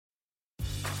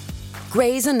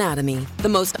Grey's Anatomy, the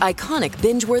most iconic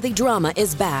binge-worthy drama,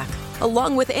 is back,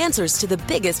 along with answers to the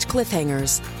biggest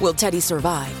cliffhangers. Will Teddy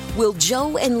survive? Will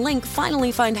Joe and Link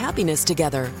finally find happiness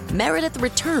together? Meredith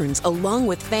returns along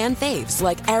with fan faves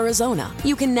like Arizona.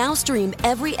 You can now stream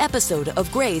every episode of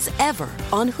Grey's ever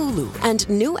on Hulu, and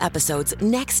new episodes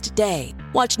next day.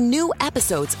 Watch new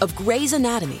episodes of Grey's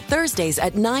Anatomy Thursdays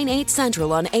at 9/8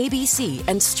 Central on ABC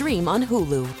and stream on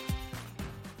Hulu.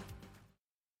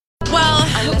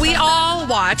 Well, we all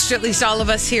watched, at least all of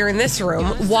us here in this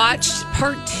room, watched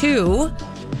part 2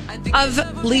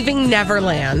 of Leaving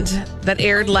Neverland that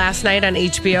aired last night on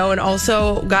HBO, and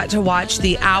also got to watch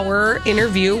the hour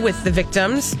interview with the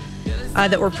victims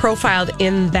that were profiled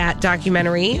in that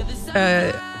documentary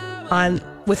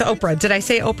with Oprah. Did I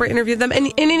say Oprah interviewed them? And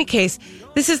in any case,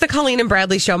 this is the Colleen and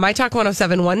Bradley Show, My Talk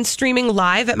 1071, streaming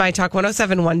live at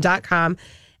mytalk1071.com.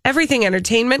 Everything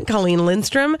Entertainment, Colleen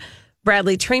Lindstrom,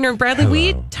 Bradley Traynor. Bradley, Hello.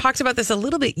 we talked about this a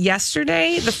little bit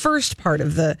yesterday, the first part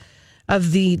of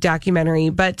the documentary.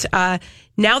 But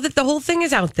now that the whole thing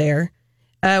is out there,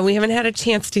 we haven't had a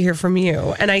chance to hear from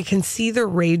you. And I can see the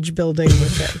rage building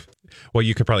with it. Well,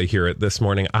 you could probably hear it this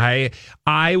morning. I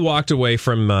walked away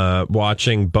from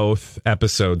watching both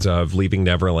episodes of Leaving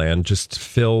Neverland just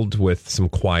filled with some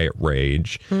quiet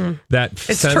rage.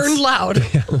 It's turned loud.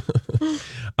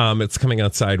 It's coming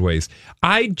out sideways.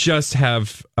 I just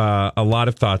have a lot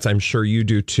of thoughts. I'm sure you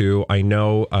do too. I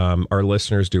know our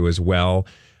listeners do as well.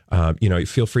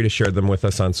 Feel free to share them with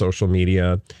us on social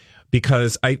media,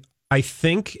 because I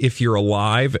think if you're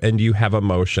alive and you have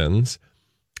emotions,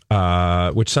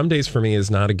 which some days for me is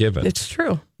not a given. It's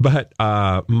true. But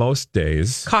most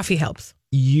days, Coffee helps.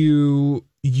 You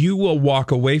will walk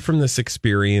away from this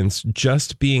experience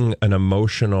just being an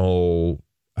emotional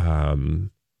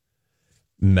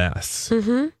mess.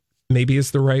 Maybe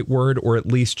is the right word, or at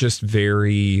least just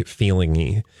very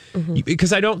feeling-y.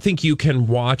 Because I don't think you can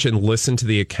watch and listen to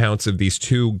the accounts of these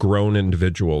two grown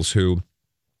individuals who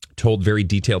told very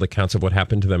detailed accounts of what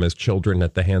happened to them as children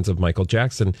at the hands of Michael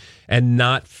Jackson and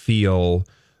not feel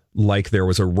like there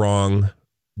was a wrong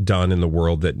done in the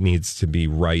world that needs to be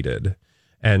righted.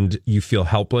 And you feel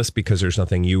helpless because there's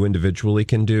nothing you individually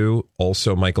can do.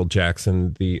 Also, Michael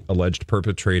Jackson, the alleged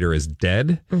perpetrator, is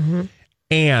dead.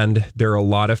 And there are a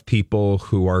lot of people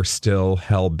who are still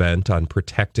hell-bent on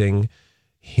protecting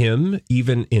him,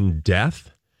 even in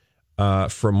death,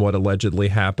 from what allegedly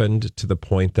happened, to the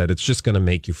point that it's just going to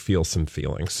make you feel some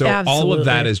feelings. So all of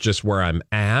that is just where I'm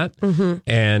at.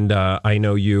 And I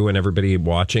know you and everybody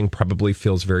watching probably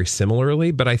feels very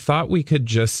similarly, but I thought we could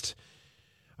just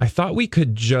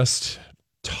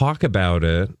talk about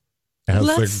it as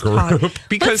a group.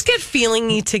 Because let's get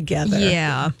feeling-y together.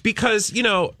 Yeah. Because,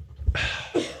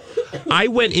 I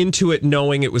went into it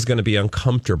knowing it was going to be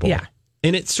uncomfortable. Yeah.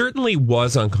 And it certainly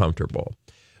was uncomfortable.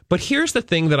 But here's the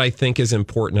thing that I think is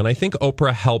important, and I think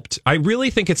Oprah helped. I really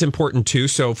think it's important too.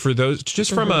 So for those,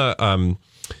 just from an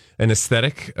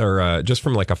aesthetic or just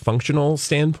from like a functional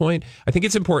standpoint, I think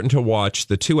it's important to watch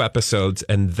the 2 episodes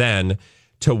and then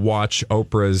to watch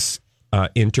Oprah's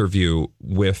interview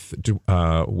with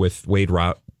Wade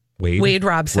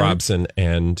Robson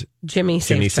and Jimmy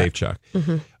Safechuck,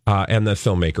 and the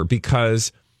filmmaker,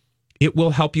 because it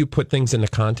will help you put things into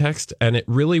context, and it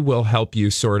really will help you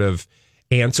sort of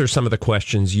answer some of the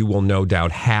questions you will no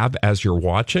doubt have as you're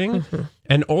watching,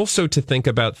 and also to think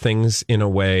about things in a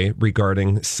way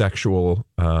regarding sexual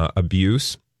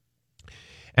abuse.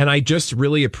 And I just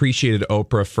really appreciated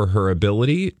Oprah for her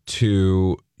ability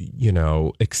to,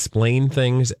 explain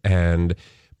things and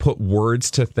put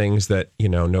words to things that,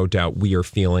 no doubt we are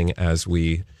feeling as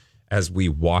we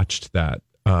watched that.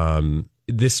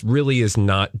 This really is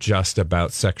not just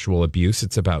about sexual abuse.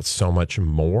 It's about so much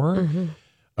more.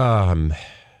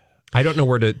 I don't know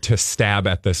where to stab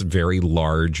at this very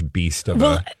large beast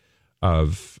of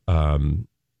an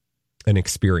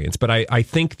experience, but I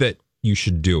think that you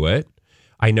should do it.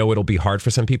 I know it'll be hard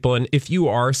for some people. And if you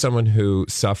are someone who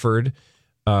suffered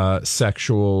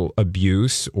sexual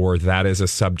abuse, or that is a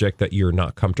subject that you're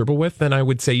not comfortable with, then I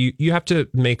would say you have to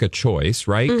make a choice,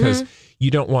 right? Because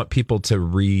you don't want people to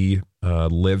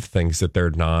relive things that they're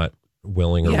not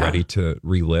willing or ready to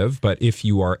relive. But if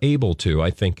you are able to, I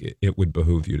think it would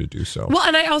behoove you to do so. Well,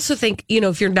 and I also think,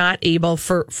 if you're not able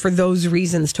for those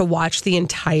reasons to watch the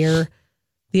entire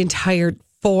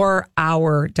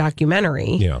 4-hour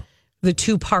documentary, the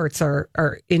 2 parts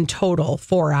are in total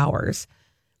 4 hours,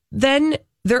 then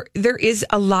there is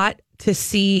a lot to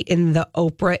see in the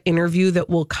Oprah interview that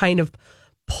will kind of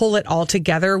pull it all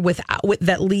together with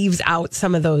that leaves out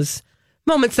some of those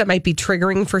moments that might be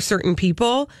triggering for certain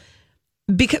people.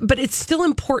 but it's still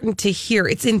important to hear.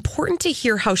 It's important to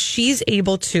hear how she's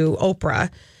able to, Oprah,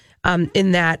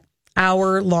 in that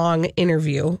hour-long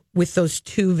interview with those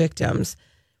two victims.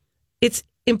 It's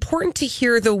important to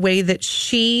hear the way that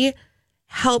she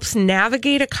helps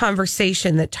navigate a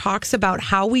conversation that talks about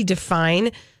how we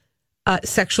define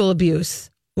sexual abuse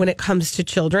when it comes to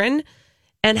children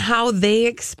and how they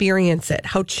experience it,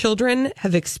 how children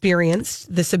have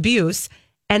experienced this abuse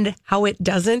and how it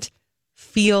doesn't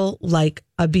feel like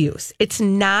abuse. It's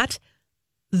not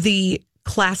the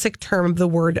classic term of the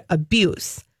word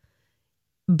abuse,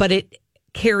 but it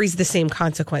carries the same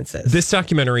consequences. This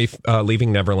documentary,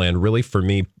 Leaving Neverland, really for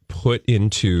me put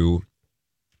into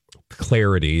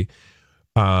clarity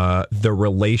the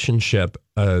relationship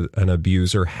an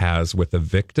abuser has with a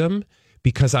victim.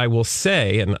 Because I will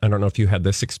say, and I don't know if you had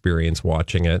this experience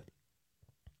watching it,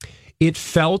 it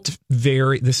felt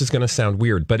this is going to sound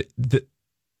weird, but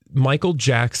Michael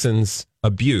Jackson's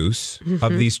abuse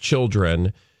of these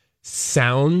children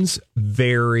sounds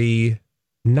very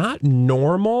not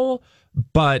normal,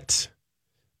 but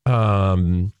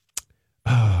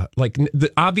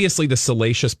obviously the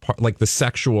salacious part, like the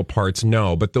sexual parts,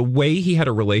 no, but the way he had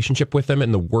a relationship with them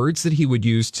and the words that he would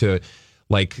use to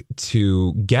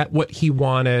get what he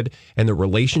wanted and the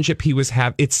relationship he was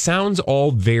having, it sounds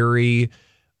all very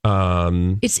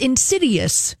it's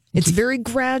insidious. It's very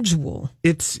gradual.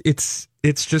 It's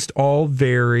just all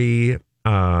very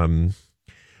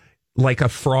like a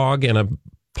frog in a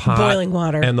pot, boiling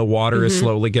water, and the water is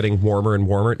slowly getting warmer and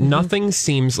warmer. Nothing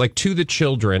seems like, to the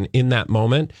children in that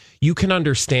moment, you can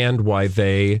understand why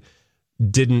they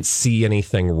didn't see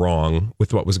anything wrong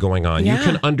with what was going on. Yeah. You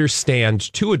can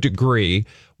understand to a degree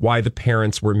why the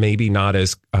parents were maybe not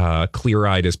as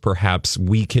clear-eyed as perhaps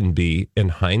we can be in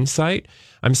hindsight.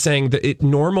 I'm saying that it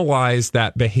normalized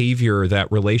that behavior,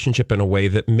 that relationship, in a way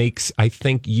that makes, I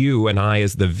think, you and I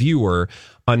as the viewer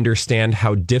understand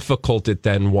how difficult it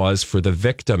then was for the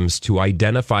victims to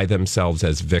identify themselves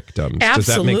as victims.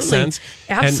 Absolutely. Does that make sense?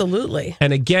 Absolutely.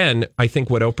 And again, I think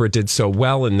what Oprah did so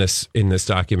well in this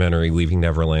documentary, Leaving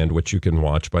Neverland, which you can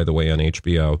watch, by the way, on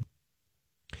HBO,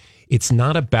 it's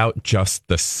not about just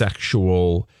the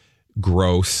sexual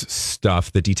gross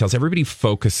stuff, the details. Everybody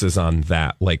focuses on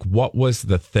that. Like, what was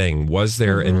the thing? Was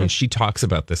there, and she talks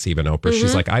about this, even Oprah.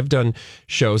 She's like, I've done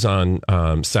shows on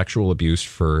sexual abuse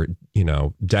for,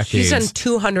 decades. She's done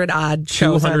 200 odd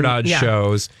shows.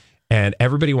 Shows. And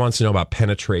everybody wants to know about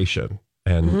penetration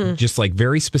and just like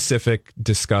very specific,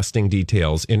 disgusting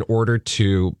details in order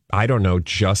to, I don't know,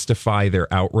 justify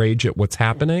their outrage at what's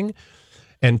happening.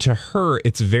 And to her,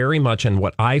 it's very much, and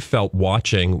what I felt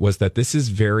watching was that this is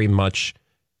very much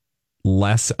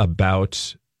less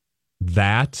about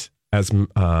that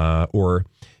or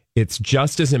it's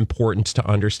just as important to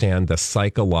understand the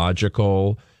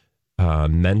psychological,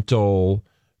 mental,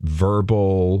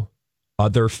 verbal,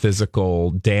 other physical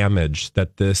damage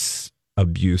that this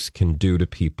abuse can do to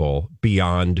people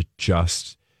beyond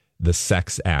just the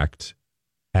sex act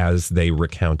as they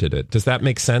recounted it. Does that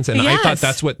make sense? And Yes. I thought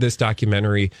that's what this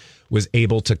documentary was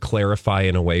able to clarify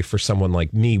in a way for someone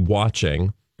like me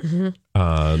watching.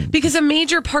 Because a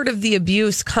major part of the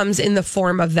abuse comes in the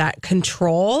form of that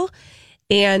control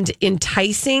and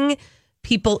enticing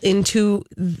people into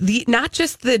not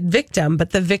just the victim, but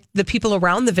the people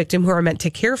around the victim who are meant to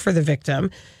care for the victim,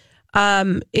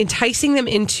 enticing them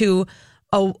into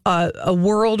a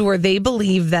world where they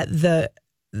believe that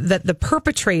the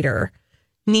perpetrator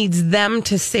needs them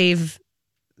to save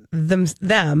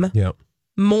them Yeah.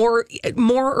 more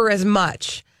or as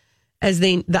much as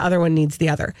the other one needs the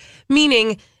other.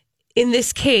 Meaning, in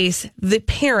this case, the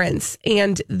parents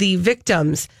and the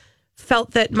victims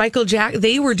felt that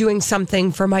they were doing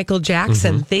something for Michael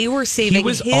Jackson. They were saving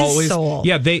his soul.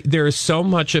 Yeah, there is so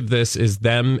much of this is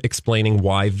them explaining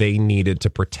why they needed to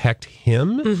protect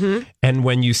him. And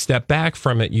when you step back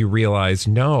from it, you realize,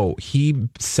 no, he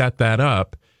set that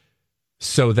up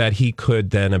so that he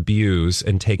could then abuse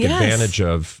and take advantage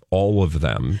of all of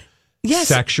them. Yes.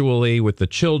 Sexually with the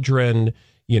children,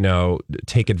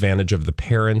 take advantage of the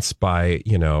parents by,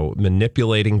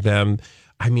 manipulating them.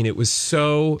 I mean, it was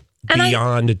so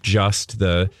beyond just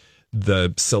the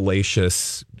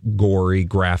salacious, gory,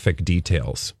 graphic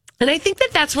details. And I think that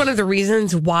that's one of the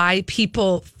reasons why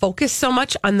people focus so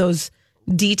much on those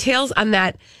details, on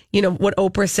that, what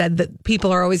Oprah said, that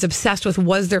people are always obsessed with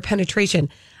was their penetration.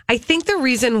 I think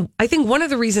one of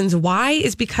the reasons why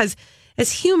is because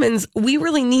as humans, we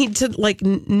really need to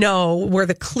know where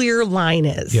the clear line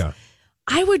is. Yeah.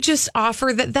 I would just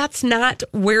offer that that's not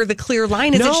where the clear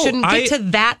line is. It shouldn't get to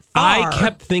that far. I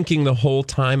kept thinking the whole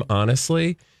time,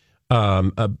 honestly,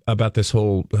 about this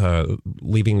whole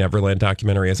Leaving Neverland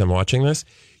documentary as I'm watching this.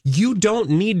 You don't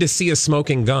need to see a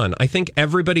smoking gun. I think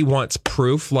everybody wants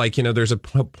proof. Like, there's a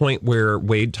point where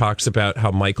Wade talks about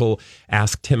how Michael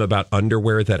asked him about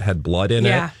underwear that had blood in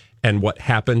it and what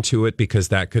happened to it because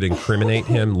that could incriminate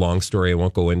him. Long story, I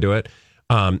won't go into it.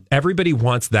 Everybody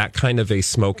wants that kind of a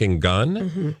smoking gun.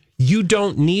 Mm-hmm. You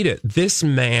don't need it. This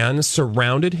man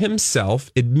surrounded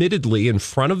himself, admittedly, in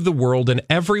front of the world, and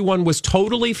everyone was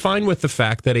totally fine with the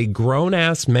fact that a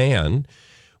grown-ass man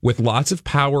with lots of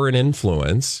power and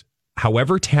influence,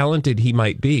 however talented he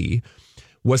might be,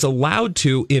 was allowed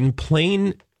to, in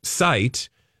plain sight,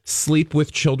 sleep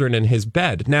with children in his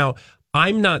bed. Now,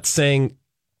 I'm not saying,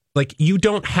 you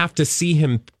don't have to see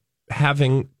him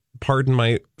having, pardon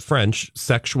my French,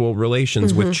 sexual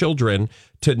relations with children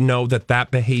to know that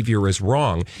behavior is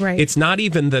wrong. Right. It's not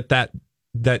even that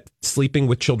sleeping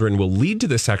with children will lead to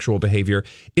the sexual behavior.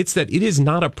 It's that it is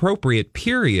not appropriate,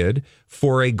 period,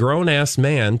 for a grown-ass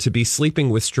man to be sleeping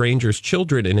with strangers'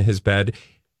 children in his bed,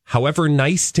 however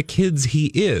nice to kids he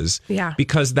is. Yeah.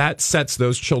 Because that sets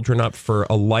those children up for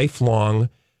a lifelong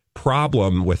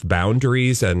problem with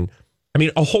boundaries and,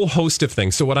 a whole host of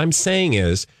things. So what I'm saying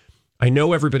is, I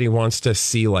know everybody wants to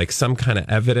see some kind of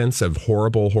evidence of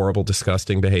horrible, horrible,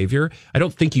 disgusting behavior. I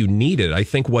don't think you need it. I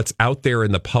think what's out there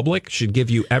in the public should give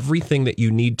you everything that you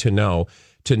need to know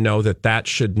that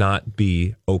should not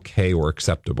be okay or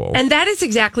acceptable. And that is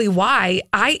exactly why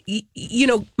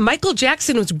Michael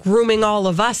Jackson was grooming all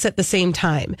of us at the same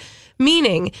time,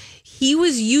 meaning he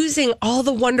was using all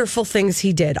the wonderful things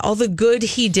he did, all the good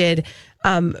he did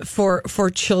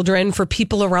for children, for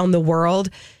people around the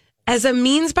world, as a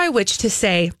means by which to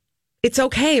say, it's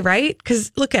okay, right?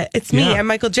 Because it's me, I'm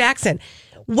Michael Jackson.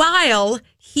 While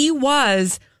he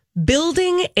was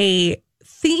building a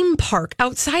theme park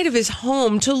outside of his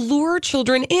home to lure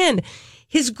children in,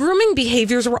 his grooming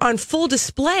behaviors were on full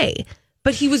display,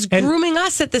 but he was grooming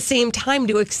us at the same time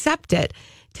to accept it.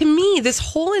 To me, this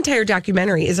whole entire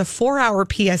documentary is a 4-hour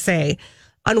PSA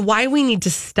on why we need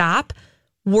to stop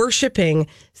worshiping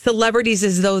celebrities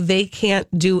as though they can't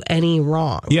do any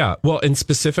wrong. Yeah, well, and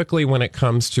specifically when it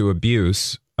comes to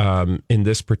abuse, in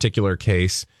this particular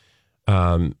case,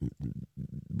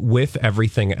 with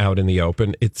everything out in the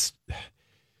open, it's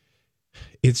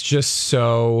just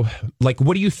so,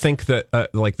 what do you think that,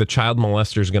 the child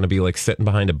molester is going to be sitting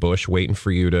behind a bush waiting for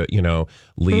you to,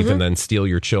 leave and then steal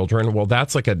your children? Well,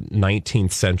 that's a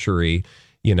 19th century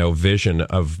vision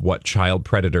of what child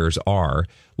predators are.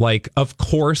 Of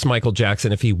course, Michael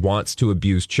Jackson, if he wants to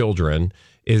abuse children,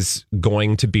 is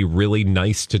going to be really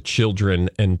nice to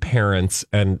children and parents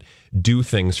and do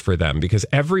things for them. Because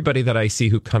everybody that I see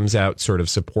who comes out sort of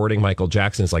supporting Michael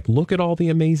Jackson is look at all the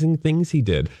amazing things he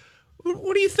did.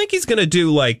 What do you think he's going to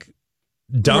do?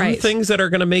 Dumb things that are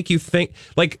going to make you think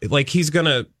he's going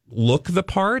to look the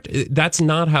part? That's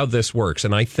not how this works.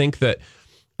 And I think that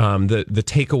the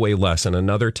takeaway lesson,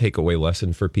 another takeaway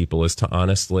lesson for people is to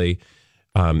honestly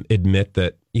admit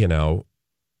that,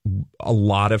 a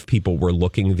lot of people were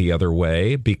looking the other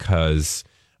way because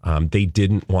they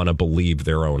didn't want to believe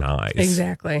their own eyes.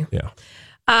 Exactly. Yeah.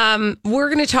 We're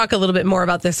going to talk a little bit more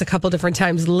about this a couple different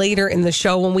times later in the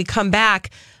show. When we come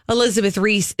back, Elizabeth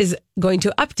Reese is going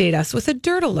to update us with a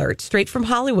dirt alert straight from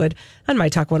Hollywood on My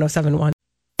Talk 107.1.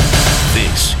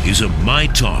 This is a My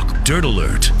Talk Dirt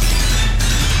Alert.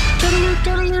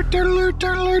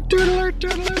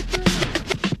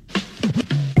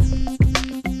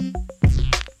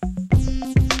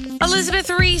 Elizabeth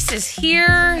Reese is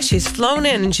here. She's flown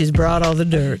in and she's brought all the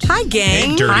dirt. Hi,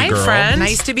 gang. Hey, dirty Hi, girl. friend.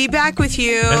 Nice to be back with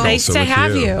you. And Nice also to with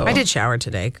have you. I did shower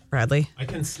today, Bradley. I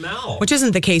can smell. Which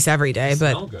isn't the case every day,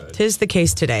 Smell but good. 'tis the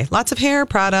case today. Lots of hair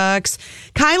products.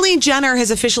 Kylie Jenner has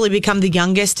officially become the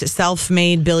youngest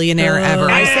self-made billionaire ever.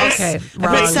 Yes! I Okay, put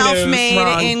wrong. self-made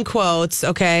Wrong. in quotes,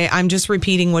 okay? I'm just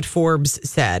repeating what Forbes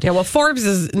said. Yeah, well,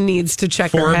 Forbes needs to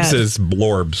check her Forbes head. is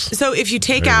blorbs. So if you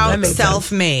take That out makes sense.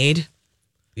 self-made,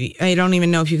 I don't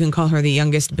even know if you can call her the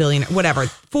youngest billionaire, whatever.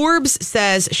 Forbes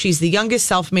says she's the youngest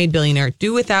self-made billionaire.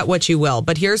 Do with that what you will.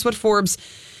 But here's what Forbes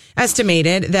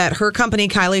estimated, that her company,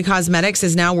 Kylie Cosmetics,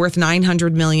 is now worth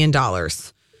 $900 million.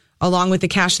 Along with the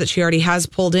cash that she already has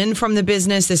pulled in from the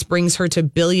business, this brings her to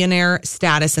billionaire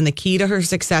status. And the key to her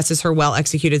success is her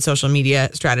well-executed social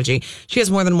media strategy. She has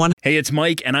more than one. Hey, it's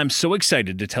Mike, and I'm so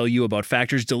excited to tell you about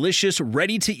Factor's delicious,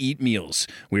 ready-to-eat meals.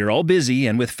 We are all busy,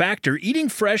 and with Factor, eating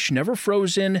fresh, never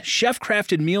frozen,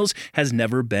 chef-crafted meals has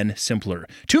never been simpler.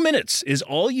 2 minutes is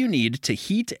all you need to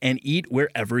heat and eat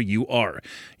wherever you are.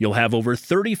 You'll have over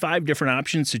 35 different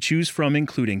options to choose from,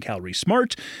 including Calorie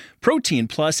Smart, Protein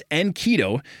Plus, and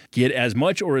Keto. Get as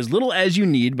much or as little as you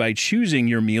need by choosing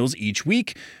your meals each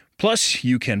week. Plus,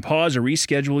 you can pause or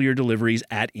reschedule your deliveries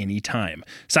at any time.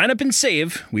 Sign up and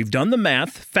save. We've done the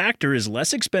math. Factor is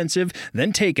less expensive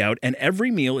than takeout, and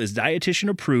every meal is dietitian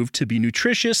approved to be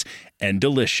nutritious and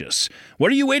delicious.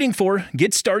 What are you waiting for?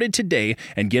 Get started today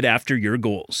and get after your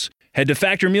goals. Head to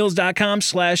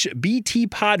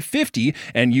factormeals.com/BTPod50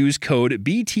 and use code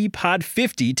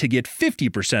BTPod50 to get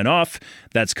 50% off.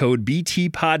 That's code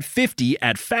BTPod50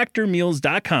 at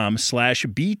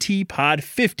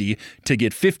factormeals.com/BTPod50 to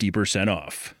get 50%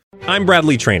 off. I'm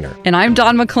Bradley Trainer. And I'm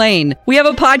Don McClain. We have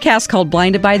a podcast called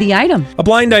Blinded by the Item. A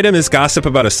blind item is gossip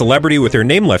about a celebrity with their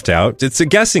name left out. It's a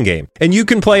guessing game, and you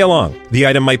can play along. The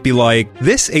item might be like,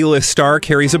 this A-list star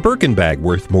carries a Birkin bag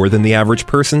worth more than the average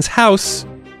person's house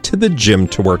to the gym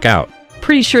to work out.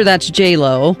 Pretty sure that's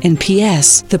J-Lo. And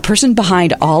P.S. the person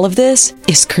behind all of this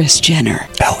is Kris Jenner,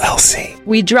 LLC.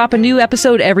 We drop a new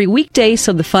episode every weekday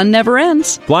so the fun never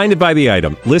ends. Blinded by the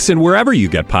Item. Listen wherever you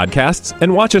get podcasts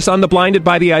and watch us on the Blinded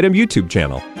by the Item YouTube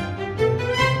channel.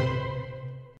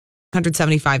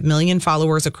 175 million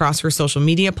followers across her social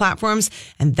media platforms.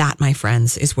 And that, my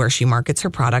friends, is where she markets her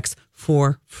products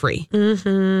for free.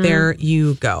 Mm-hmm. There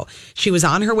you go. She was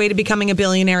on her way to becoming a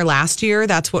billionaire last year.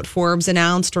 That's what Forbes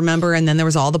announced, remember? And then there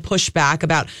was all the pushback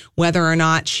about whether or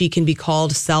not she can be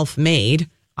called self-made.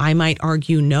 I might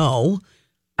argue no.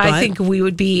 I think we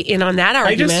would be in on that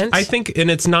argument. I think,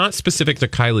 and it's not specific to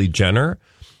Kylie Jenner,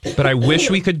 but I wish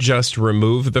we could just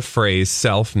remove the phrase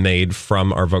self-made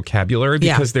from our vocabulary,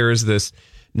 because there is this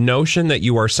notion that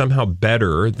you are somehow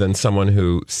better than someone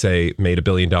who, say, made $1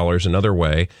 billion another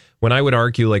way. When I would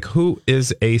argue, like, who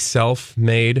is a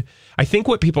self-made? I think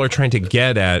what people are trying to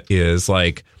get at is,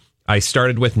 like, I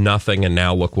started with nothing and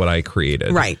now look what I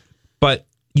created. Right. But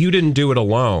you didn't do it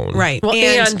alone. Right. Well,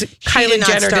 and Kylie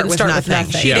Jenner didn't start with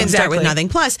nothing. She didn't start with nothing.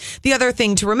 Plus, the other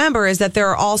thing to remember is that there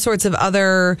are all sorts of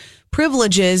other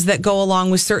privileges that go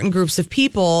along with certain groups of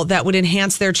people that would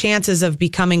enhance their chances of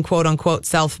becoming quote unquote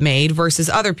self-made versus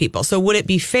other people. So would it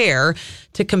be fair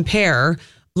to compare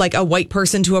like a white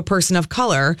person to a person of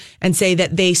color and say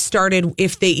that they started,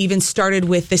 if they even started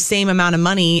with the same amount of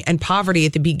money and poverty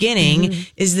at the beginning,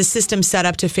 is the system set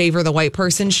up to favor the white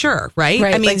person? Sure. Right.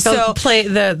 I mean, like so the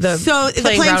playing field,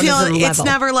 it's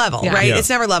never level, right? Yeah. It's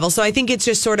never level. So I think it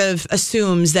just sort of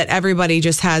assumes that everybody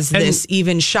just has this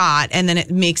even shot, and then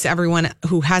it makes everyone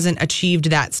who hasn't achieved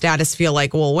that status feel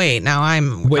like, well, wait, now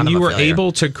I'm when kind of you a were failure.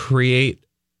 able to create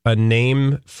a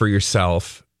name for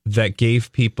yourself that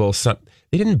gave people some.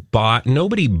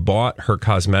 Nobody bought her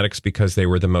cosmetics because they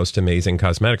were the most amazing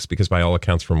cosmetics, because by all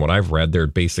accounts, from what I've read, they're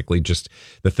basically just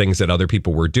the things that other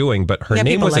people were doing. But her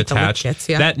name was attached.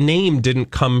 That name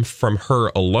didn't come from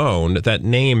her alone. That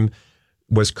name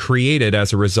was created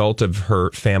as a result of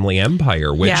her family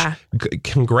empire, which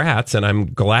congrats. And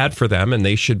I'm glad for them, and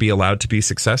they should be allowed to be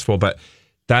successful. But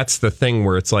that's the thing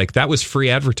where it's like, that was free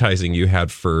advertising you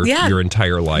had for your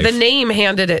entire life. The name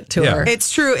handed it to her. It's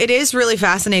true. It is really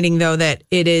fascinating, though, that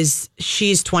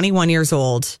she's 21 years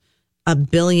old, a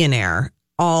billionaire,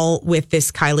 all with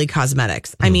this Kylie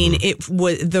Cosmetics. I mean,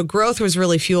 the growth was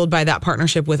really fueled by that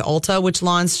partnership with Ulta, which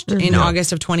launched in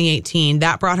August of 2018.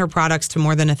 That brought her products to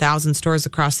more than 1,000 stores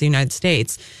across the United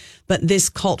States. But this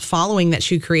cult following that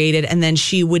she created, and then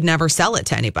she would never sell it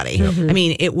to anybody. I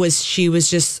mean, she was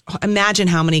just, imagine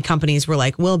how many companies were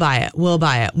like, we'll buy it, we'll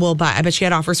buy it, we'll buy it. I bet she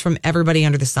had offers from everybody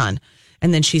under the sun.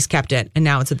 And then she's kept it, and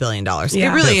now it's $1 billion. Yeah.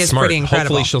 It really That's is smart. pretty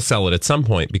incredible. Hopefully she'll sell it at some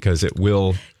point, because it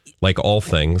will, like all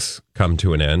things, come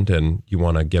to an end, and you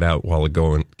want to get out while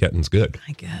getting's good.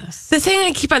 I guess. The thing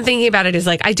I keep on thinking about it is,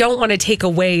 like, I don't want to take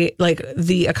away like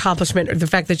the accomplishment or the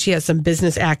fact that she has some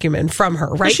business acumen from her,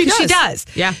 right? Well, she does.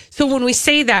 Yeah. So when we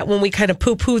say that, when we kind of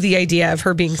poo-poo the idea of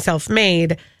her being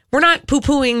self-made, we're not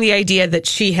poo-pooing the idea that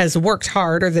she has worked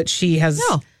hard or that she has,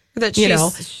 that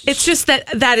it's just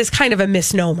that is kind of a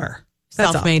misnomer.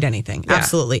 That's self-made anything. Yeah.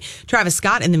 Absolutely. Travis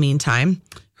Scott, in the meantime,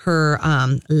 her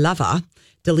lover,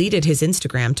 deleted his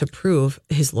Instagram to prove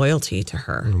his loyalty to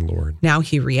her. Oh, Lord. Now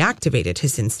he reactivated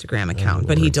his Instagram account,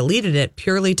 but he deleted it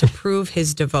purely to prove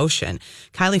his devotion.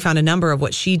 Kylie found a number of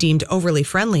what she deemed overly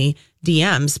friendly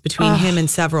DMs between him and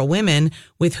several women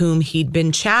with whom he'd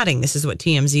been chatting. This is what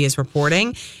TMZ is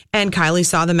reporting. And Kylie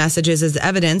saw the messages as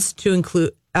evidence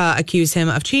to accuse him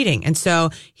of cheating. And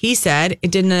so he said it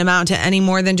didn't amount to any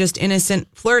more than just innocent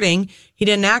flirting. He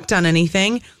didn't act on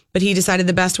anything. But he decided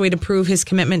the best way to prove his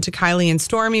commitment to Kylie and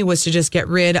Stormi was to just get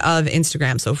rid of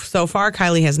Instagram. So far,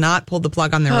 Kylie has not pulled the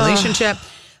plug on their relationship.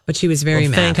 But she was very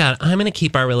mad. Thank God. I'm going to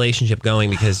keep our relationship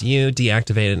going because you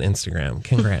deactivated Instagram.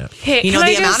 Congrats. Hey, You know,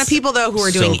 the amount of people, though, who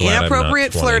are So doing glad I'm not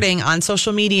inappropriate 20. flirting on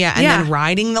social media and Yeah. then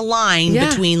riding the line Yeah.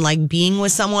 between like being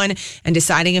with someone and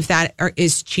deciding if that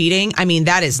is cheating. I mean,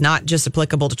 that is not just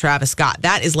applicable to Travis Scott.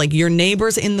 That is like your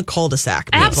neighbors in the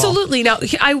cul-de-sac. people. Absolutely. Now,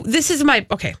 this is my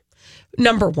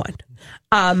number one.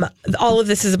 All of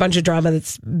this is a bunch of drama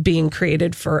that's being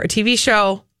created for a TV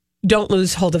show. Don't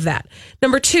lose hold of that.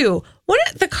 Number two,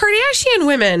 the Kardashian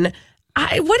women?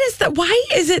 What is that? Why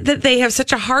is it that they have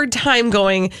such a hard time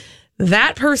going?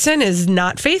 That person is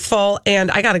not faithful, and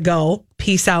I gotta go.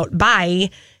 Peace out. Bye.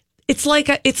 It's like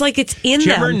it's in Did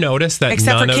you them. ever notice that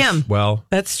Except none for of Kim. well,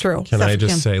 That's true. can I for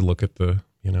just Kim. say look at the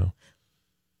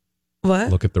What?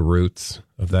 look at the roots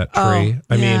of that tree?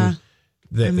 Oh, yeah.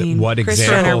 I mean, what Kris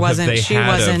example Jenner have they she had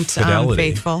wasn't of fidelity?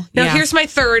 faithful. Now, Yeah. here's my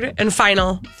third and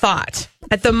final thought.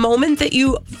 At the moment that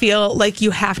you feel like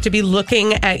you have to be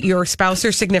looking at your spouse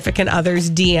or significant other's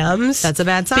DMs, That's a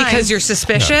bad sign. because you're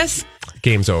suspicious.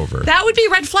 Game's over. That would be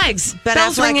red flags. Ben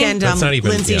Bells Affleck ringing. and That's not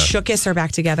even- Lindsay yeah. Shookus are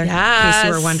back together. Yes. In case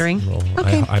you were wondering. Well,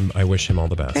 Okay. I wish him all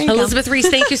the best. Elizabeth Reese,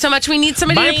 thank you so much. We need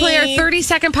somebody to play our Bye.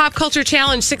 30-second pop culture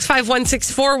challenge,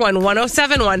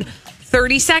 651-641-1071.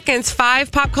 30 seconds,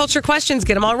 5 pop culture questions.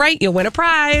 Get them all right. You'll win a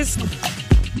prize.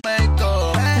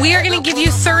 We are going to give you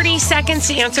 30 seconds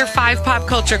to answer 5 pop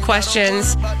culture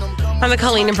questions on the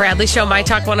Colleen and Bradley Show, My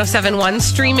Talk 1071,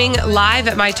 streaming live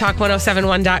at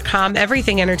MyTalk1071.com.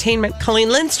 Everything Entertainment. Colleen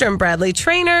Lindstrom, Bradley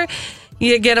Trainer.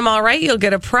 You get them all right, you'll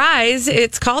get a prize.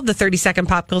 It's called the 30-second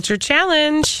pop culture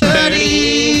challenge.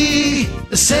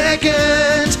 30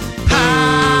 second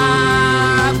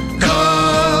pop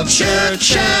culture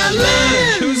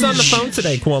challenge. Who's on the phone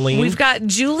today, Colleen? We've got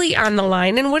Julie on the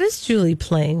line. And what is Julie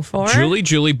playing for? Julie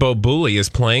Bobuli is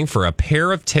playing for a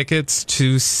pair of tickets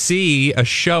to see a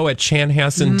show at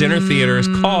Chanhassen Dinner Theaters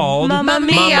called Mamma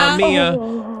Mia. Mamma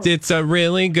Mia. It's a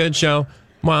really good show.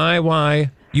 Why?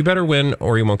 You better win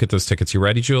or you won't get those tickets. You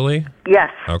ready, Julie?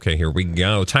 Yes. Okay, here we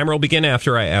go. Timer will begin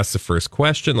after I ask the first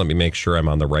question. Let me make sure I'm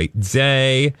on the right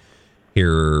day.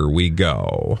 Here we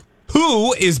go.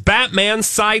 Who is Batman's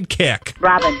sidekick?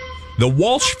 Robin. The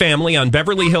Walsh family on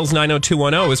Beverly Hills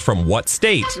 90210 is from what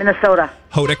state? Minnesota.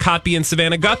 Hoda Kotb and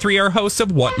Savannah Guthrie are hosts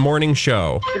of what morning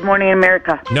show? Good Morning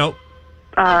America. Nope.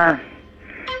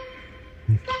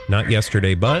 Not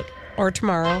yesterday, but Or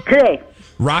tomorrow. Today.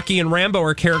 Rocky and Rambo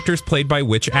are characters played by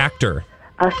which actor?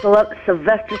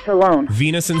 Sylvester Stallone.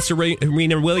 Venus and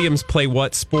Serena Williams play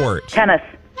what sport? Tennis.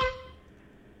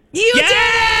 You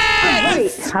did!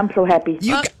 Great. I'm so happy.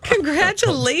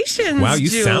 Congratulations, Wow, you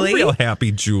Julie. sound real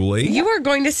happy, Julie. You are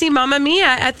going to see Mamma Mia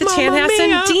at the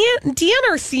Chanhassen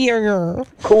Dinner Theater.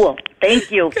 Cool.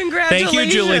 Thank you. Congratulations. Thank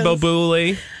you, Julie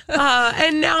Bobuli.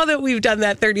 And now that we've done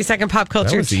that 30-second pop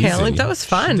culture challenge, that was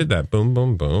fun. She did that. Boom,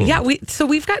 boom, boom. Yeah,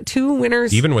 we've got 2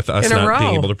 winners. Even with us in a not row.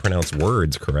 being able to pronounce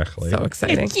words correctly. So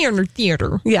exciting.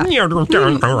 Theater. Yeah.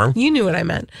 I You knew what I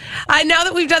meant. Now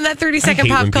that we've done that 30-second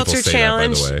hate pop when people culture say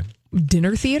challenge. That, by the way.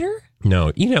 Dinner theater?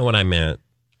 No, you know what I meant.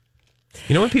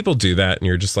 You know when people do that and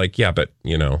you're just like, yeah, but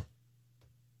you know.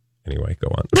 Anyway, go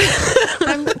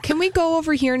on. Can we go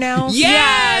over here now?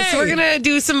 Yes, we're going to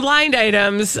do some blind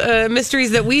items,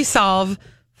 mysteries that we solve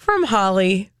from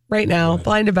Holly right now.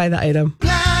 Blinded by the item.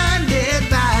 Blinded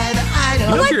by the item.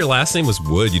 You know, if your last name was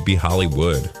Wood, you'd be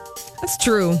Hollywood. That's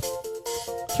true.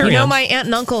 Carry on. My aunt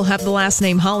and uncle have the last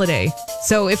name Holiday.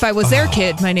 So if I was their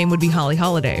kid, my name would be Holly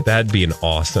Holiday. That'd be an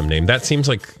awesome name. That seems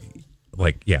like,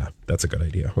 yeah, that's a good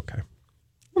idea. Okay.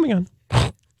 Moving on.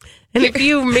 And if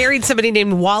you married somebody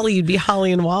named Wally, you'd be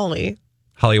Holly and Wally.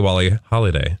 Holly Wally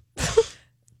Holiday.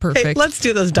 Perfect. Hey, let's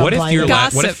do those dumb What if blind you're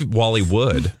items. what if Wally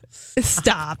Wood?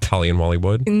 Stop. Holly and Wally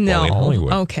Wood? No. Wally and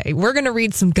Hollywood. Okay, we're going to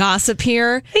read some gossip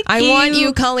here. Thank I you. want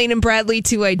you, Colleen and Bradley,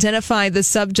 to identify the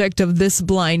subject of this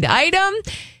blind item.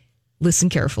 Listen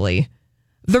carefully.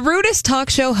 The rudest talk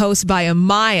show host by a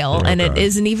mile, and it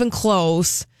isn't even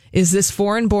close, is this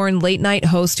foreign-born late-night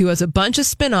host who has a bunch of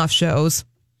spin-off shows.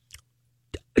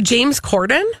 James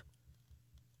Corden?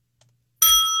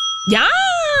 Yeah.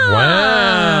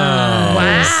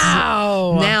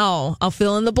 Wow. Now, I'll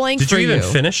fill in the blank Did for you you.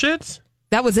 even finish it?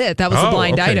 That was it. That was a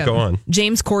blind okay, item. go on.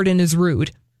 James Corden is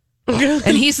rude.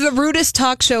 And he's the rudest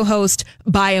talk show host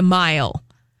by a mile.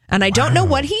 And I don't know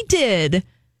what he did,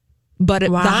 but the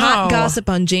hot gossip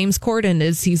on James Corden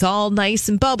is he's all nice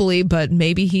and bubbly, but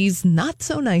maybe he's not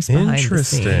so nice behind the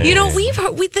scenes. You know,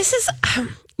 this is,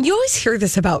 you always hear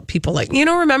this about people like,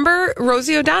 remember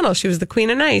Rosie O'Donnell? She was the queen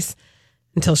of nice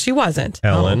until she wasn't.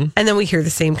 Ellen. And then we hear the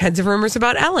same kinds of rumors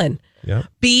about Ellen. Yeah.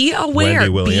 Be aware. Wendy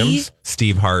Williams.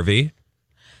 Steve Harvey.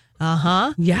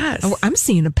 Yes. Oh, I'm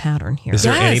seeing a pattern here. Is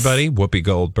there anybody? Whoopi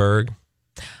Goldberg?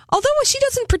 Although she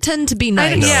doesn't pretend to be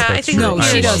nice. I think no,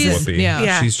 she love doesn't. Whoopi.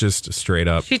 Yeah. She's just straight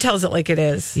up. She tells it like it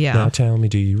is. Yeah. Now tell me,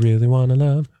 do you really want to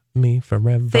love me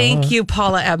forever? Thank you,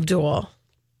 Paula Abdul,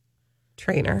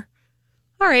 trainer.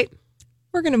 All right.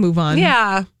 We're going to move on.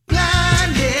 Yeah. We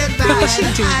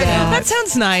should do that. That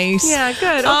sounds nice. Yeah,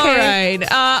 good. Okay. All right.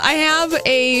 I have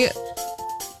a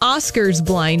Oscars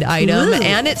blind item,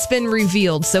 and it's been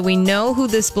revealed, so we know who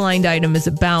this blind item is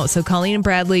about. So Colleen and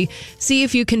Bradley, see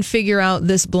if you can figure out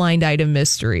this blind item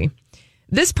mystery.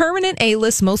 This permanent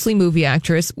A-list, mostly movie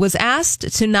actress, was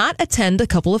asked to not attend a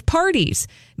couple of parties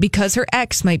because her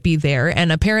ex might be there,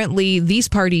 and apparently these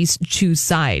parties choose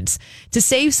sides. To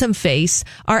save some face,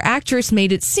 our actress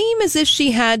made it seem as if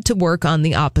she had to work on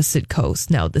the opposite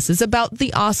coast. Now, this is about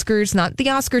the Oscars, not the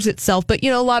Oscars itself, but,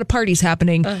 a lot of parties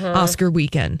happening Oscar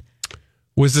weekend.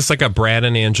 Was this like a Brad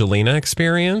and Angelina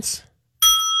experience?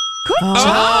 Good job.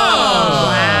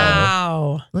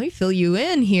 Wow. Let me fill you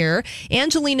in here.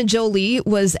 Angelina Jolie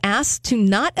was asked to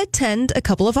not attend a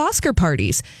couple of Oscar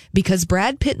parties because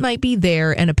Brad Pitt might be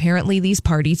there, and apparently these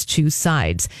parties choose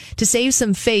sides. To save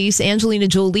some face, Angelina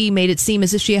Jolie made it seem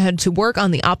as if she had to work on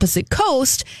the opposite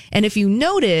coast, and if you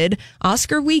noted,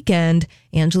 Oscar weekend,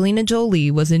 Angelina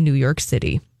Jolie was in New York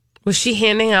City. Was she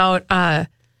handing out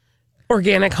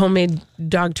organic homemade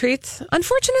dog treats?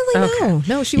 Unfortunately,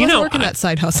 no, she wasn't working that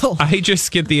side hustle. I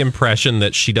just get the impression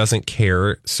that she doesn't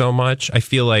care so much. I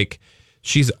feel like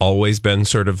she's always been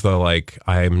sort of the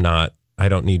I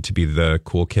don't need to be the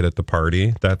cool kid at the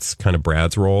party. That's kind of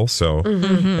Brad's role. So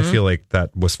I feel like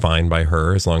that was fine by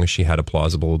her as long as she had a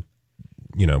plausible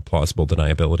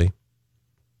deniability.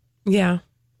 Yeah.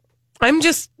 I'm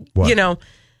just,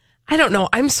 I don't know.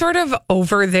 I'm sort of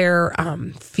over their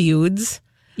feuds.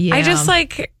 Yeah. I just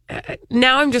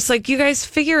now I'm just you guys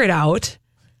figure it out,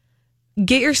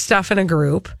 get your stuff in a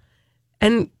group,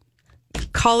 and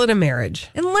call it a marriage.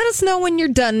 And let us know when you're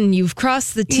done and you've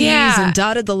crossed the T's and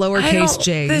dotted the lowercase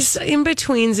J's. This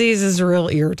in-betweensies is real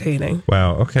irritating.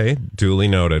 Wow, okay. Duly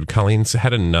noted. Colleen's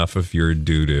had enough of your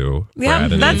doo-doo,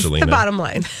 Brad and that's Angelina. the bottom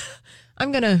line.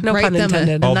 I'm going to No write pun them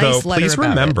intended. a Although, nice letter please about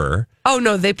remember, Oh,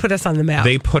 no, they put us on the map.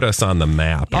 they put us on the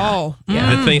map. Oh,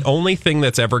 The only thing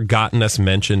that's ever gotten us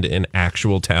mentioned in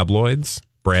actual tabloids,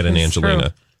 Brad and That's Angelina.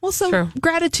 true. Well, so True.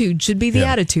 gratitude should be the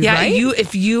attitude, yeah, right?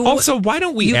 if you Also, why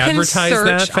don't we You can advertise search-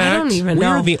 that fact? I don't even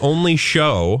know. We're the only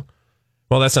show.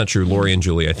 Well, that's not true. Lori and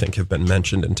Julie, I think, have been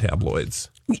mentioned in tabloids.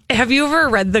 Have you ever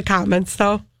read the comments,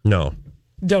 though? No.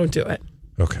 Don't do it.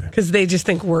 Okay. Because they just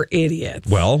think we're idiots.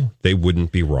 Well, they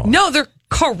wouldn't be wrong. No, they're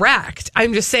correct.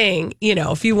 I'm just saying,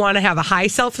 if you want to have a high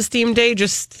self-esteem day,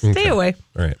 just stay away.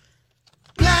 All right.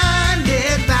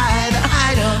 Blinded by the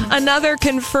item. Another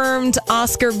confirmed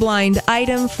Oscar blind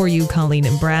item for you, Colleen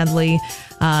and Bradley.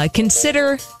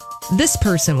 Consider this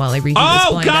person while I read you this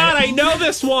Oh, blind God, I item. know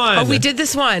this one. Oh, we did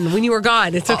this one when you were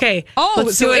gone. It's okay.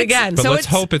 Let's so do it it's- again. But so let's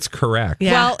it's- hope it's correct.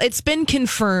 Yeah. Well, it's been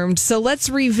confirmed. So let's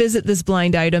revisit this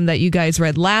blind item that you guys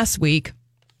read last week.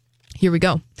 Here we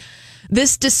go.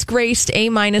 This disgraced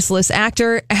A-list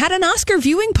actor had an Oscar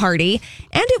viewing party,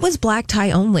 and it was black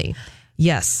tie only.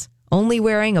 Yes, only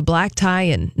wearing a black tie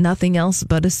and nothing else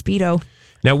but a Speedo.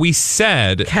 Now, we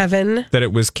said Kevin. that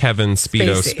it was Kevin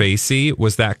Speedo Spacey.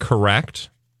 Was that correct?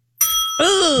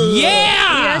 Ooh.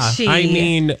 Yeah. Yeshy. I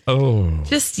mean,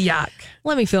 Just yuck.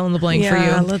 Let me fill in the blank for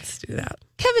Yeah, you. let's do that.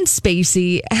 Kevin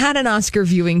Spacey had an Oscar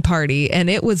viewing party, and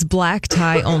it was black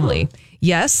tie only.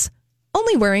 Yes,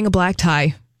 only wearing a black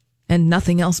tie and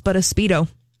nothing else but a Speedo.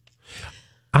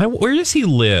 where does he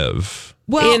live?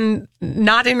 Well,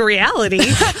 not in reality.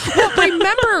 Well,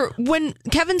 remember when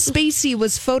Kevin Spacey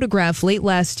was photographed late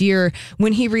last year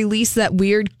when he released that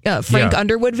weird Frank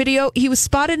Underwood video? He was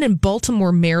spotted in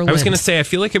Baltimore, Maryland. I was going to say, I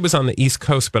feel like it was on the East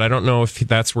Coast, but I don't know if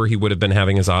that's where he would have been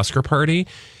having his Oscar party.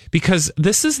 Because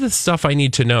this is the stuff I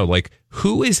need to know. Like,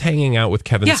 who is hanging out with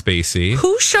Kevin Spacey?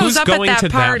 Who shows Who's up going at that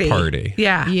to party? that party?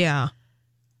 Yeah. Yeah.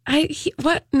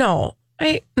 What? No.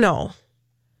 No.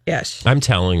 Yes. I'm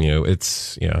telling you,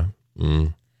 it's, yeah.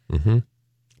 Do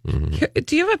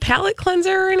you have a palate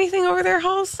cleanser or anything over there,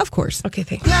 Halls? Of course. Okay,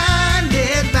 thanks.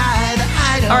 Blinded by the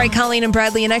item. All right, Colleen and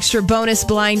Bradley, an extra bonus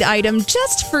blind item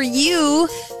just for you.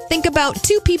 Think about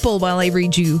two people while I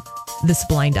read you this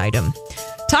blind item.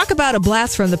 Talk about a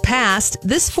blast from the past.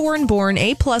 This foreign-born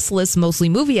A-plus list mostly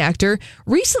movie actor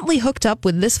recently hooked up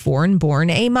with this foreign-born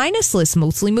A-minus list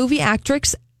mostly movie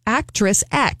actress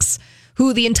X,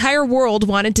 who the entire world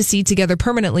wanted to see together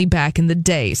permanently back in the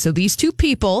day. So these two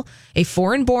people, a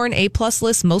foreign-born A-plus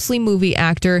list mostly movie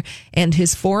actor and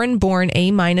his foreign-born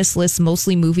A-minus list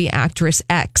mostly movie actress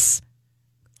X.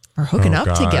 are hooking up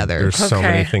God, together. There's so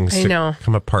many things I to know.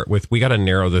 come apart with. We got to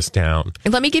narrow this down.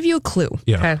 And let me give you a clue.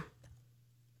 Yeah. Okay.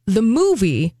 The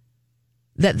movie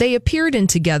that they appeared in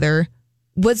together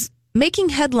was making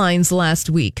headlines last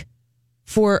week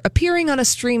for appearing on a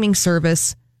streaming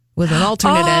service with an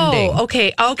alternate ending.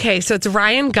 Okay. So it's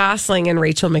Ryan Gosling and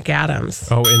Rachel McAdams.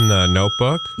 Oh, in the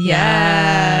Notebook?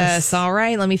 Yes. All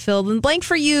right. Let me fill in the blank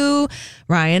for you.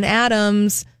 Ryan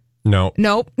Adams. No.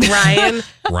 Nope. Ryan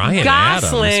Gosling.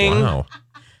 Gosling. Wow.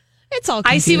 It's all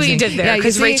I see what you did there Yeah, you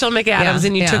because see? Rachel McAdams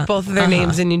and you took both of their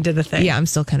names and you did the thing. Yeah, I'm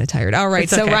still kind of tired. All right.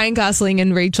 It's So okay. Ryan Gosling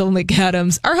and Rachel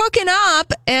McAdams are hooking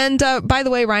up. And by the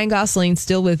way, Ryan Gosling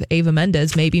still with Ava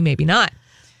Mendes. Maybe, maybe not.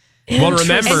 Well,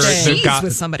 remember, And the she's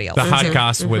with somebody else. The hot Mhm.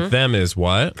 goss with them is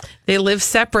what? They live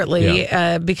separately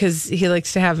because he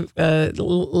likes to have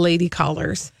lady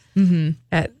callers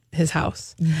at his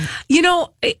house. You know,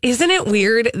 isn't it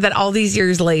weird that all these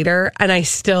years later, and I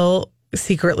still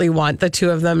secretly want the two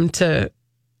of them to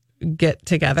get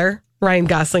together, Ryan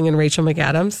Gosling and Rachel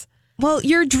McAdams? Well,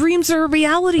 your dreams are a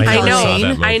reality. I know. never saw that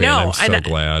movie, I know. and I'm so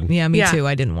glad. Yeah, me Yeah. too.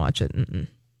 I didn't watch it. Mm-mm.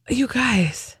 You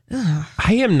guys.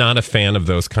 I am not a fan of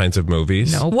those kinds of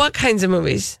movies. Nope. What kinds of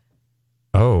movies?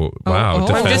 Oh, wow. oh. I'm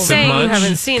Defensive just saying you much?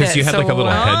 haven't seen Because it, you had so like a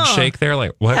little head shake there.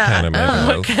 Like, what kind of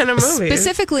movie? What kind of movies?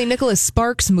 Specifically, Nicholas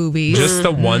Sparks movies. Just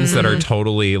the ones that are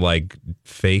totally like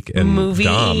fake and Movie?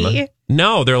 dumb.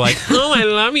 No, they're like, oh, I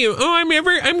love you. Oh, I'm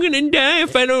gonna die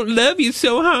if I don't love you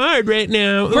so hard right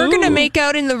now. We're going to Ooh. make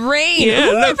out in the rain. Yeah,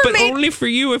 Who look, ever but made- only for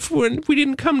you. If we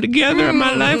didn't come together,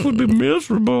 my life would be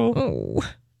miserable. Oh.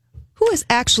 Who has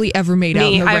actually ever made out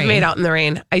in Me, the rain? I've made out in the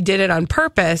rain. I did it on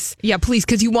purpose, Yeah, please,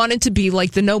 because you wanted to be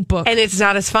like the Notebook. and it's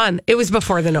not as fun. It was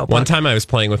before the Notebook. One time I was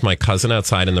playing with my cousin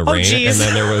outside in the rain, geez.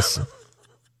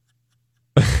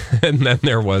 and then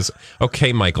there was,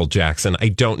 okay, Michael Jackson, I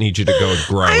don't need you to go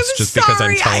gross just because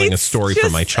I'm telling a story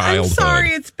from my childhood. I'm sorry,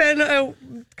 it's been a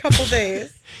couple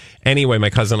days. Anyway,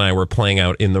 my cousin and I were playing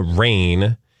out in the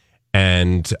rain,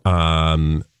 and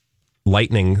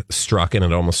lightning struck, and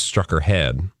it almost struck her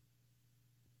head.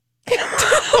 Wow,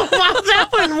 that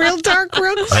went real dark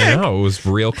real quick. I know, it was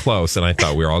real close, and I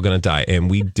thought we were all going to die, and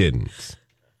we didn't.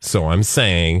 So I'm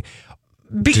saying,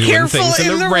 Be doing careful things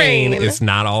in the rain rain. is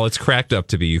not all it's cracked up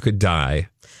to be. You could die.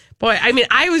 Boy, I mean,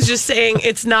 I was just saying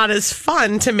it's not as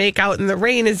fun to make out in the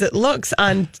rain as it looks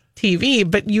on TV,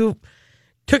 but you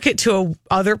took it to a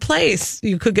other place.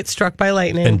 You could get struck by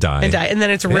lightning And die. And then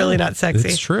it's really not sexy.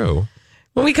 It's true.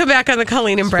 When we come back on the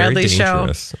Colleen and It's very Bradley show.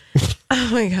 dangerous. Oh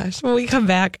my gosh. When we come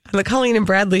back on the Colleen and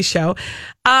Bradley show,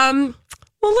 well,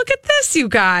 look at this, you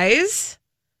guys.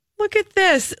 Look at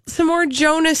this. Some more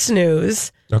Jonas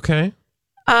news. Okay.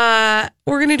 We're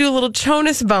going to do a little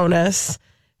Jonas bonus.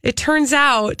 It turns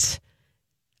out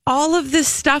all of this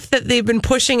stuff that they've been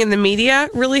pushing in the media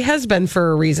really has been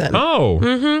for a reason.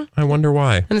 Oh, I wonder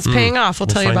why. And it's paying off. We'll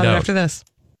tell you find about it out. after this.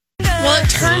 Well, it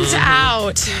turns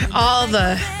out all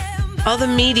the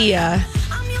media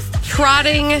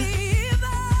trotting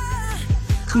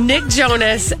Nick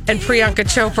Jonas and Priyanka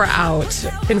Chopra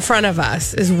out in front of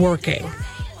us is working.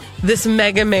 This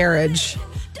mega marriage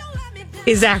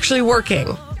is actually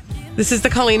working. This is the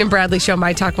Colleen and Bradley Show,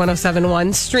 My Talk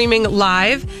 1071, streaming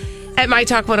live at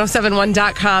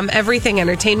MyTalk1071.com. Everything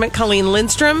Entertainment. Colleen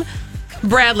Lindstrom,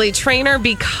 Bradley Trainer,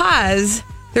 because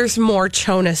there's more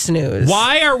Jonas news.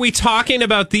 Why are we talking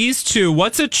about these two?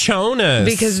 What's a Jonas?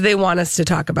 Because they want us to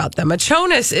talk about them. A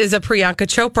Jonas is a Priyanka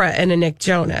Chopra and a Nick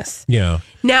Jonas. yeah.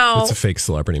 Now, It's a fake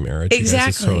celebrity marriage. You guys. It's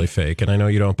Exactly. totally fake. And I know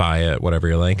you don't buy it, whatever.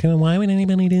 You're like, oh, why would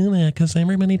anybody do that? Because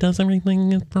everybody does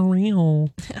everything for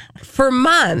real. for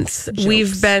months,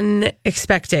 we've been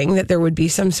expecting that there would be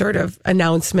some sort of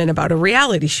announcement about a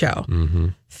reality show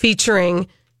featuring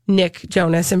Nick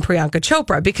Jonas and Priyanka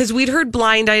Chopra, because we'd heard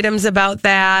blind items about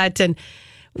that. And,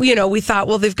 you know, we thought,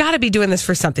 well, they've got to be doing this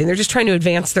for something. They're just trying to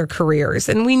advance their careers.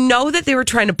 And we know that they were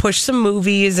trying to push some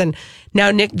movies. And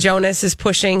now Nick Jonas is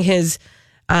pushing his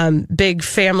big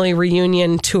family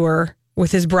reunion tour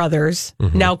with his brothers,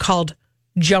 now called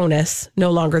Jonas, no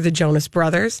longer the Jonas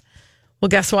Brothers. Well,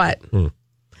 guess what?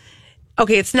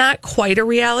 Okay, it's not quite a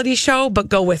reality show, but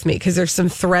go with me because there's some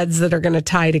threads that are going to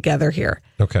tie together here.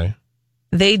 Okay.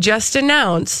 They just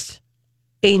announced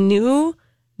a new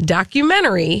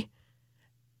documentary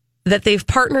that they've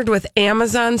partnered with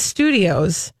Amazon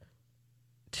Studios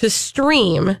to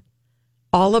stream,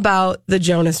 all about the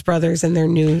Jonas Brothers and their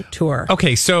new tour.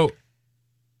 Okay, so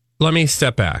let me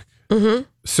step back.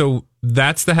 So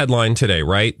that's the headline today,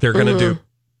 right? They're going to do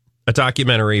a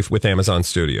documentary with Amazon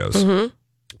Studios.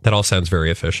 That all sounds very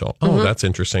official. Oh, that's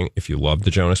interesting. If you love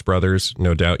the Jonas Brothers,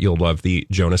 no doubt you'll love the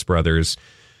Jonas Brothers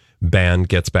Band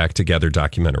Gets Back Together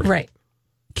documentary. Right.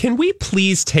 can we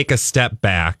please take a step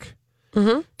back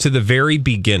to the very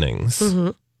beginnings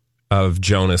of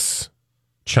Jonas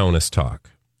talk?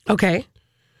 Okay.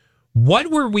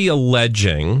 What were we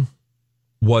alleging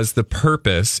was the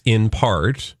purpose, in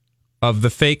part, of the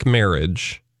fake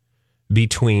marriage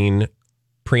between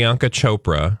Priyanka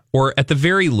Chopra, or at the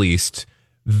very least,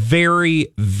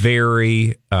 very,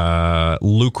 very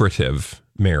lucrative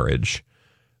marriage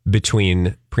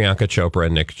between Priyanka Chopra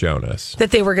and Nick Jonas?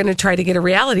 That they were going to try to get a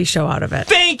reality show out of it.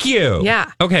 Thank you.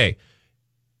 Yeah. Okay.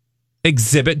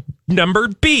 Exhibit number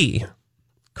B.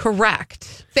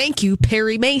 Correct. Thank you,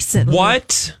 Perry Mason.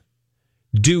 What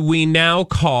do we now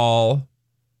call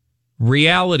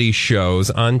reality shows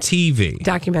on TV?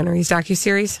 Documentaries,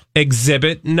 docuseries.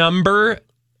 Exhibit number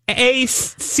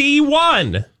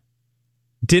C1.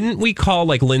 Didn't we call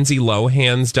like Lindsay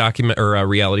Lohan's document or a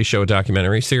reality show a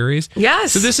documentary series?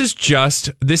 Yes. So this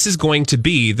is going to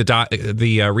be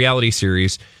the reality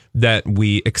series that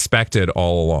we expected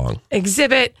all along.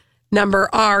 Exhibit number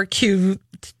RQ2.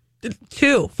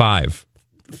 5.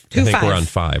 I think we're on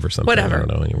 5 or something. Whatever. I don't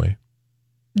know anyway.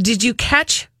 Did you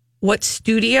catch what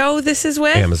studio this is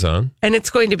with? Amazon. And it's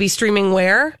going to be streaming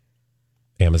where?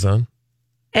 Amazon.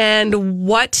 And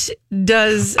what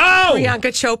does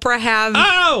Priyanka Chopra have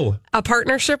a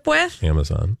partnership with?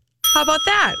 Amazon. How about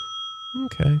that?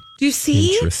 Okay. Do you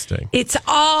see? Interesting. It's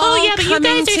all but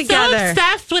coming you guys are together. so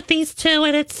obsessed with these two,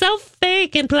 and it's so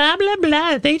fake and blah, blah,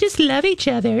 blah. They just love each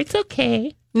other. It's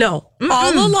okay. No.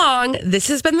 All along, this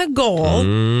has been the goal.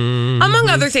 Among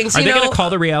other things, Are they going to call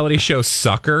the reality show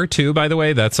Sucker, too, by the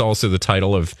way? That's also the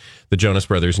title of the Jonas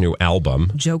Brothers' new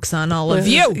album. Joke's on all of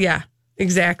you. Yeah,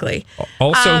 exactly.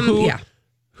 Also,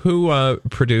 who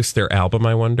produced their album,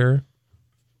 I wonder?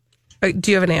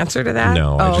 Do you have an answer to that?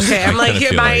 No. Okay. I'm like,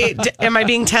 am I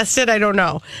being tested? I don't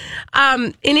know.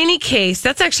 In any case,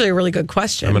 that's actually a really good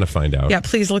question. I'm going to find out. Yeah,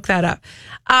 please look that up.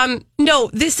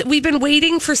 We've been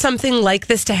waiting for something like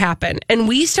this to happen. And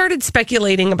we started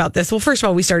speculating about this. Well, first of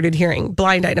all, we started hearing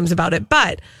blind items about it.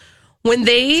 But when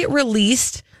they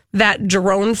released that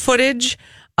drone footage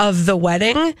of the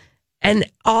wedding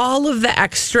and all of the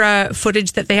extra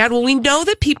footage that they had, well, we know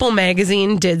that People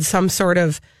Magazine did some sort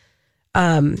of,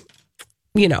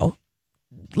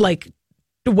 like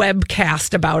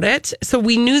webcast about it. So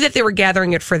we knew that they were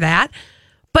gathering it for that.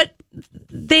 But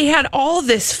they had all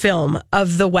this film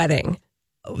of the weddings.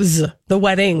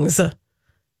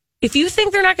 If you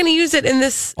think they're not going to use it in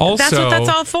this, also, that's what that's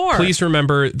all for. Please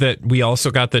remember that we also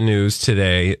got the news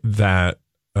today that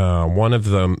one of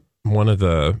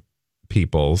the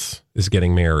peoples is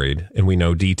getting married, and we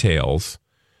know details.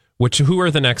 Who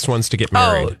are the next ones to get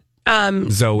married?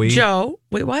 Zoe, Joe.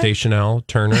 Wait, what? Deschanel,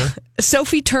 Turner,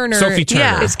 Sophie Turner.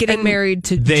 Yeah, is getting married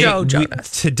to Joe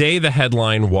Jonas. Today, the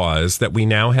headline was that we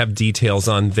now have details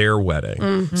on their wedding.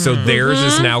 Mm-hmm. So theirs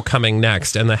is now coming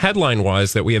next, and the headline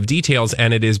was that we have details,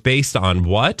 and it is based on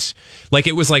what? Like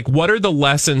it was like, what are the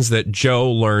lessons that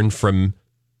Joe learned from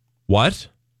what?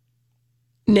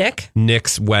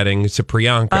 Nick's wedding to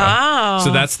Priyanka. Oh.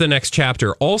 So that's the next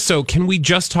chapter. Also, can we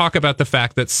just talk about the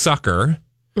fact that Sucker,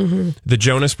 the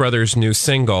Jonas Brothers' new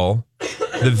single,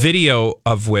 the video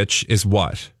of which is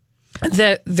what?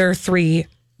 Their 3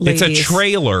 ladies. It's a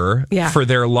trailer for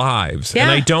their lives. Yeah.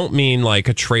 And I don't mean like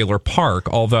a trailer park,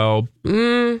 although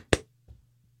I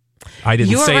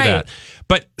didn't say that.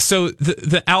 But so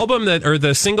the album or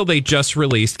the single they just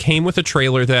released came with a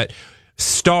trailer that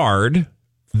starred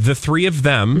the 3 of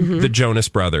them, the Jonas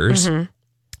Brothers.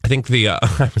 I think I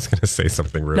was going to say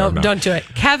something rude. No, don't do it.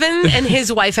 Kevin and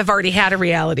his wife have already had a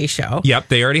reality show. Yep,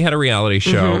 they already had a reality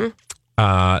show.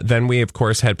 Then we, of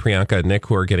course, had Priyanka and Nick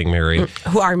who are getting married.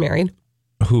 Who are married.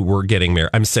 Who were getting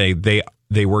married. I'm saying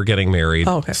they were getting married.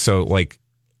 Oh, okay. So, like,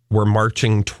 we're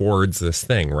marching towards this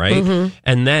thing, right?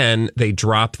 And then they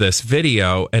drop this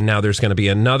video, and now there's going to be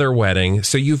another wedding.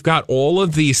 So you've got all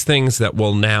of these things that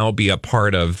will now be a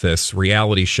part of this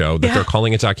reality show that they're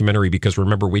calling a documentary, because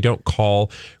remember, we don't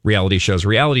call reality shows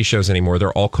anymore.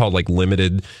 They're all called like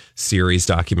limited series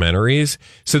documentaries.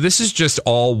 So this is just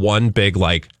all one big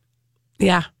like,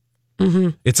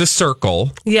 it's a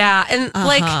circle. Yeah, and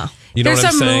like. You know There's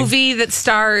what I'm a saying? movie that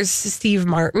stars Steve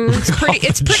Martin.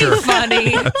 It's pretty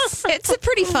funny. It's a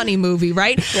pretty funny movie,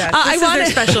 right? Yeah, this is their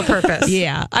special purpose.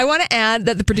 Yeah. I want to add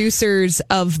that the producers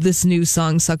of this new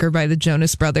song, Sucker by the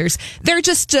Jonas Brothers, they're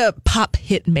just a pop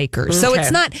hit makers. So it's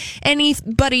not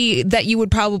anybody that you would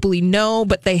probably know,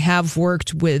 but they have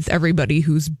worked with everybody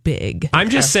who's big. I'm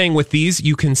just saying with these,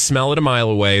 you can smell it a mile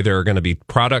away. There are going to be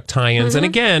product tie-ins. And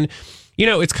again,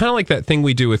 It's kind of like that thing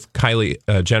we do with Kylie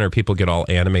Jenner. People get all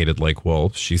animated like,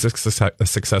 well, she's a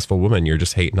successful woman. You're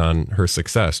just hating on her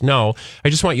success. No, I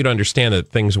just want you to understand that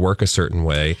things work a certain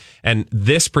way. And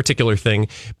this particular thing,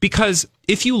 because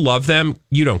if you love them,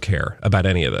 you don't care about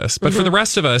any of this. But for the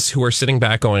rest of us who are sitting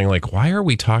back going like, why are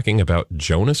we talking about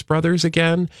Jonas Brothers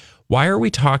again? Why are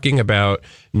we talking about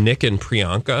Nick and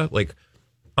Priyanka? Like,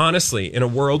 honestly, in a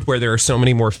world where there are so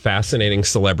many more fascinating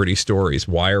celebrity stories,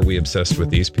 why are we obsessed with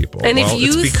these people? And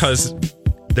it's because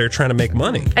they're trying to make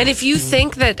money. And if you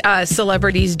think that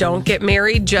celebrities don't get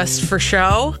married just for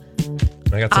show,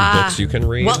 I got some books you can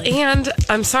read. Well, and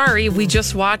I'm sorry, we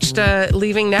just watched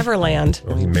Leaving Neverland.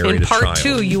 Oh, he married in a part child.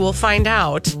 2, you will find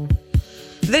out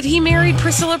that he married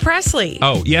Priscilla Presley.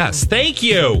 Oh, yes. Thank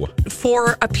you.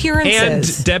 For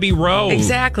appearances. And Debbie Rowe.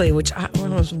 Exactly, which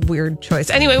one was a weird choice.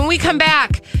 Anyway, when we come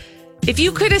back, if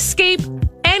you could escape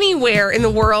anywhere in the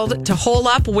world to hole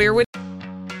up, where would...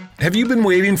 Have you been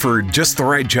waiting for just the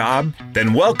right job?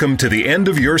 Then welcome to the end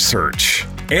of your search.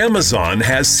 Amazon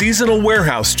has seasonal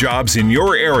warehouse jobs in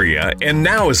your area, and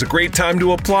now is a great time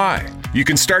to apply. You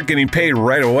can start getting paid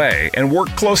right away and work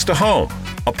close to home.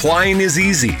 Applying is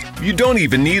easy. You don't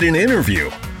even need an interview.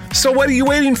 So what are you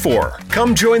waiting for?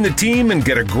 Come join the team and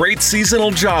get a great seasonal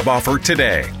job offer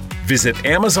today. Visit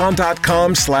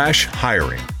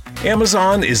Amazon.com/hiring.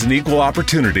 Amazon is an equal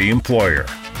opportunity employer.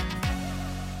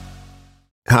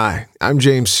 Hi, I'm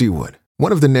James Seawood,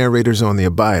 one of the narrators on the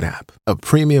Abide app, a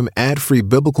premium ad-free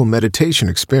biblical meditation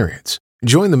experience.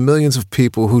 Join the millions of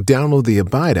people who download the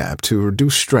Abide app to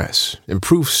reduce stress,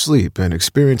 improve sleep, and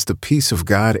experience the peace of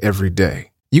God every day.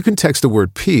 You can text the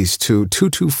word PEACE to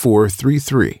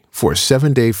 22433 for a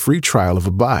 7-day free trial of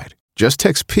Abide. Just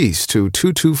text PEACE to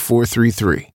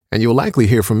 22433, and you'll likely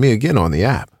hear from me again on the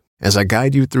app as I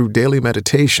guide you through daily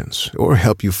meditations or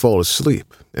help you fall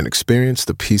asleep and experience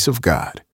the peace of God.